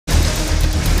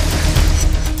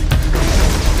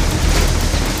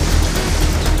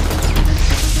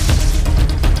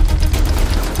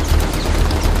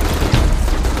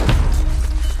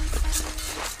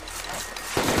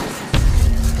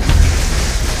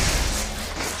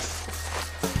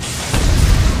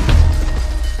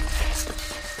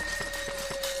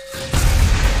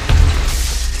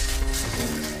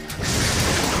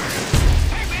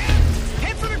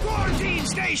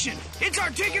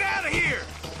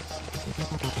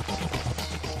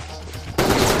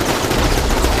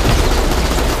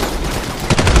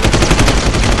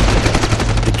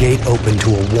gate opened to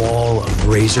a wall of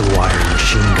razor-wire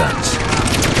machine guns.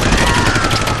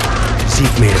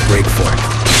 Zeke made a break for it,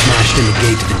 smashed in the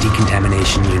gate to the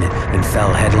decontamination unit, and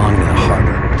fell headlong into the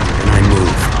harbor. And I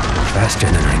moved, faster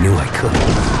than I knew I could.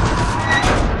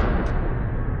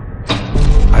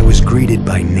 I was greeted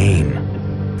by name.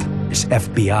 This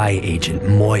FBI agent,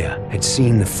 Moya, had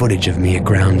seen the footage of me at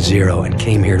Ground Zero and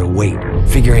came here to wait,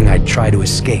 figuring I'd try to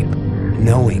escape,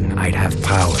 knowing I'd have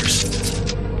powers.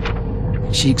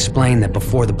 She explained that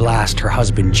before the blast, her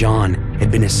husband John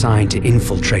had been assigned to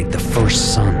infiltrate the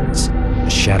First Sons, a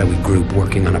shadowy group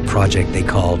working on a project they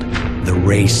called the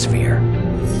Ray Sphere,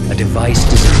 a device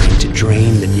designed to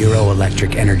drain the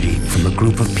neuroelectric energy from a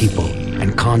group of people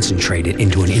and concentrate it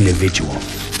into an individual.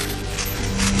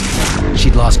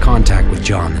 She'd lost contact with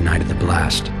John the night of the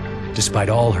blast. Despite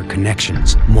all her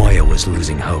connections, Moya was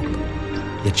losing hope.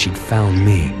 Yet she'd found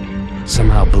me,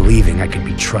 somehow believing I could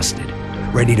be trusted,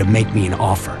 ready to make me an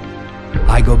offer.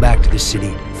 I go back to the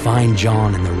city, find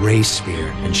John in the Ray Sphere,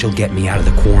 and she'll get me out of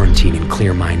the quarantine and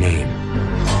clear my name.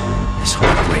 This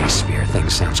whole Ray Sphere thing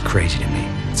sounds crazy to me.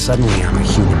 Suddenly I'm a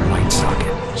human light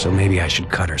socket, so maybe I should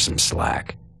cut her some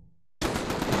slack.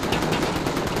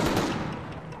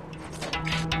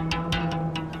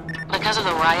 Because of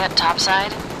the riot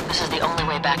topside, this is the only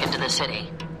way back into the city.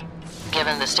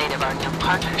 Given the state of our new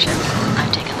partnership,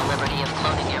 I've taken the liberty of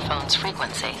cloning your phone's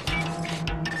frequency.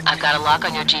 I've got a lock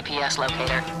on your GPS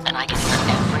locator, and I can hear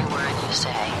every word you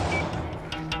say.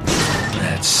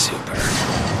 That's super.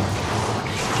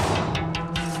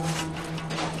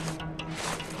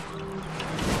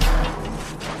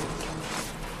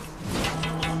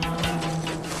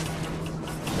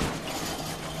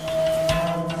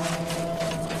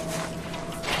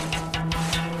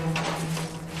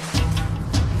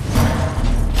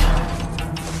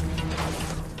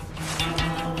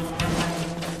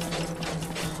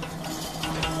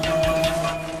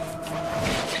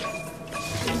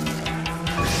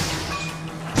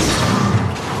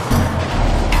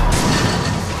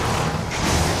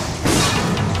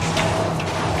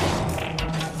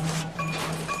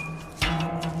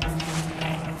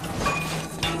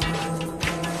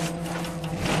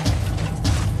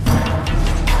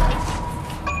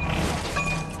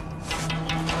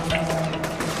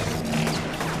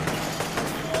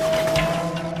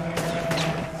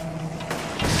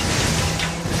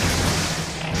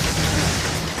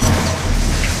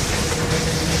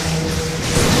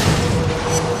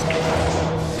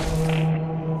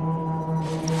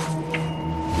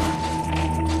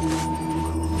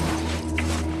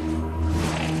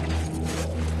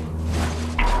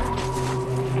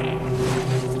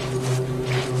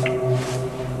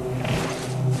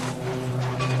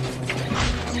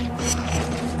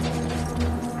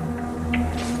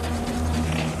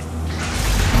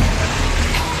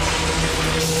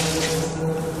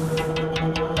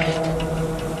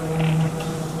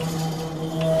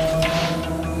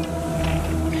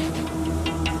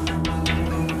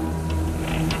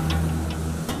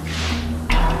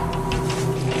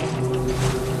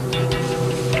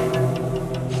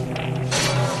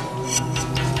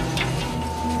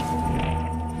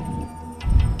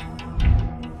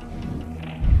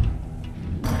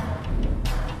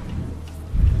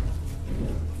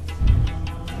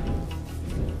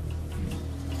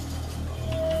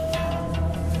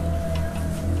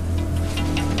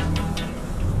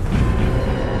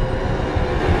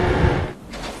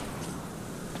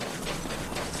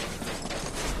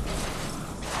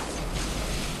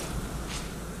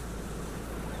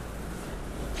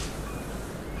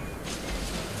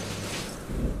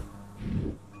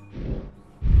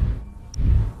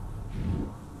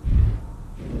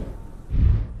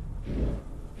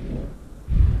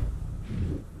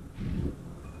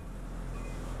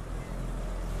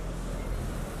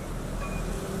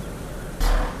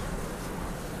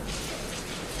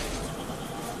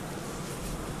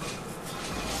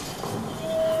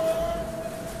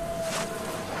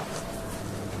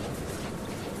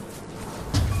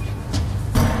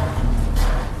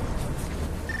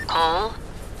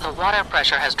 The water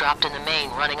pressure has dropped in the main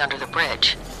running under the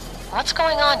bridge. What's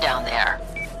going on down there?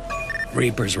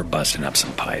 Reapers were busting up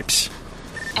some pipes.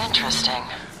 Interesting.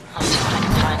 I'll see what I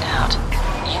can find out.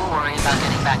 You worry about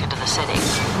getting back into the city.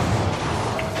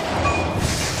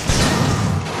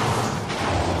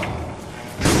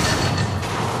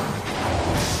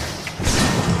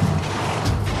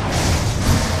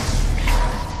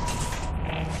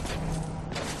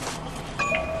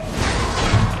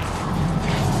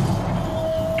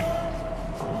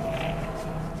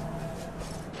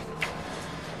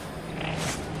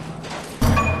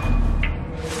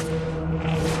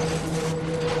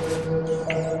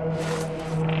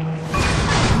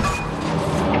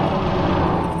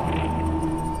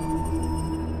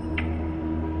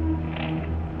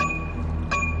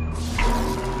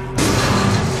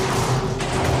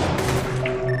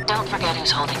 who's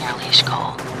holding your leash,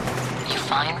 Cole. You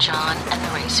find John and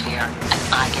the ray sphere, and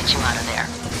I get you out of there.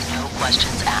 No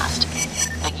questions asked.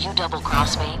 But you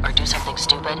double-cross me or do something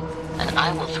stupid, and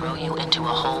I will throw you into a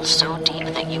hole so deep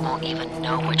that you won't even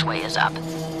know which way is up.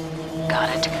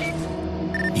 Got it?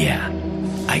 Yeah,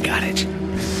 I got it.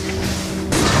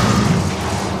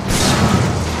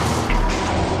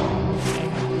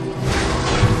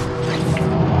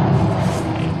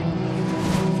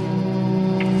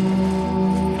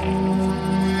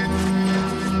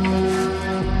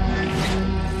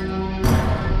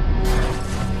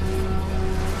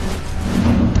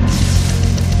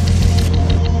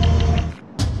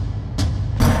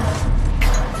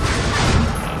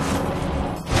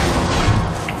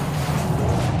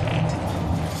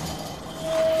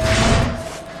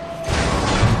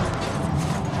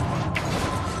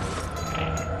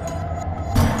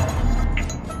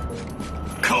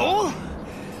 Cole?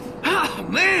 Oh,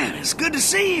 man, it's good to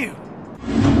see you.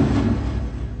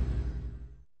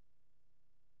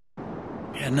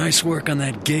 Yeah, nice work on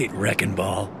that gate, Wrecking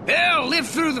Ball. Yeah, I'll live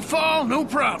through the fall, no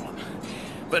problem.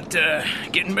 But,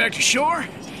 getting back to shore?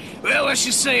 Well, let's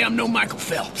just say I'm no Michael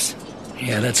Phelps.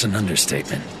 Yeah, that's an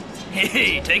understatement.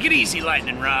 Hey, take it easy,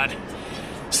 Lightning Rod.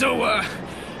 So,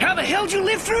 how the hell'd you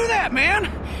live through that,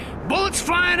 man? Bullets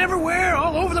flying everywhere,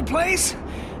 all over the place?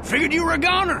 Figured you were a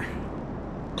goner.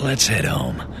 Let's head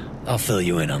home. I'll fill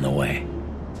you in on the way.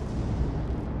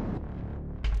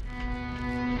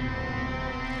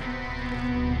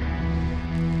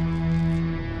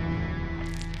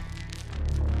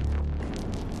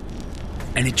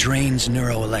 And it drains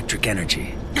neuroelectric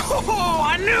energy. Oh,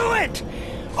 I knew it!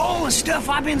 All the stuff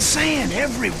I've been saying,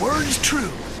 every word is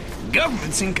true.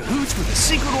 Government's in cahoots with a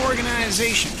secret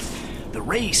organization, the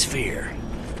Ray Sphere.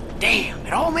 Damn,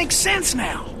 it all makes sense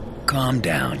now. Calm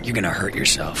down, you're gonna hurt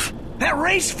yourself. That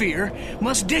Ray Sphere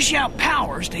must dish out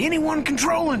powers to anyone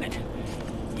controlling it.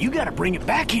 You gotta bring it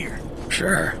back here.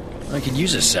 Sure, I could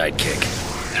use a sidekick.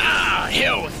 Ah,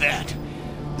 hell with that.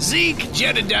 Zeke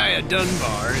Jedediah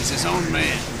Dunbar is his own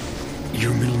man.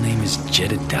 Your middle name is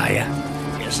Jedediah?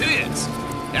 Yes, it is.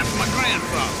 After my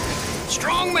grandfather.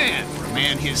 Strong man for a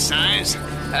man his size.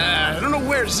 I don't know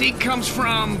where Zeke comes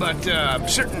from, but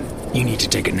certain... You need to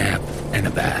take a nap and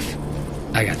a bath.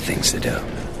 I got things to do.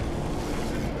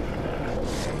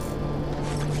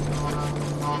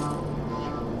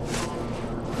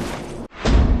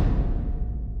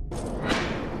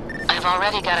 I've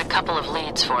already got a couple of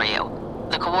leads for you.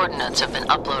 The coordinates have been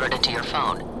uploaded into your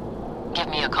phone. Give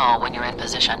me a call when you're in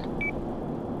position.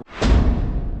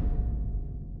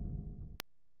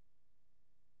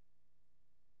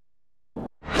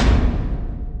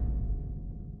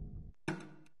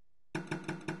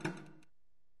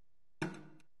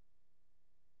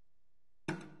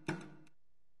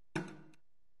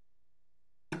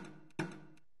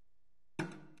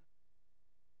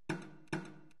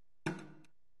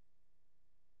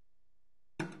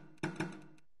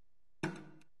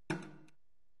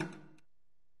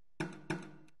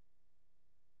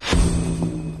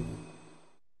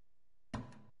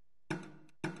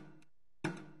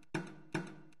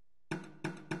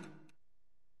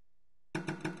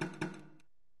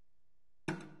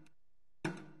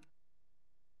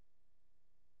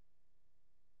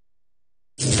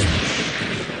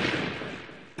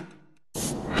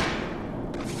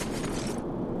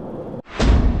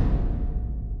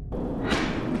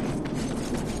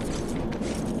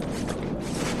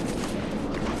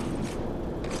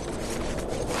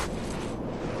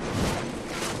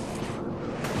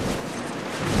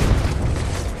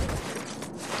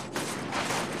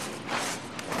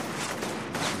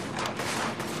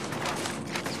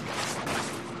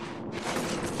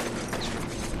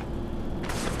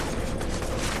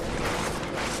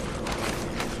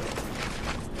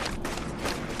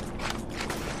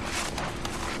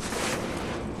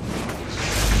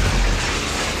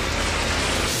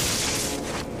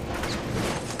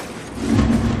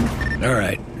 All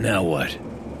right, now what?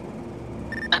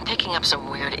 I'm picking up some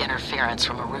weird interference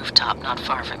from a rooftop not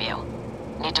far from you.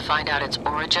 Need to find out its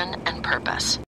origin and purpose.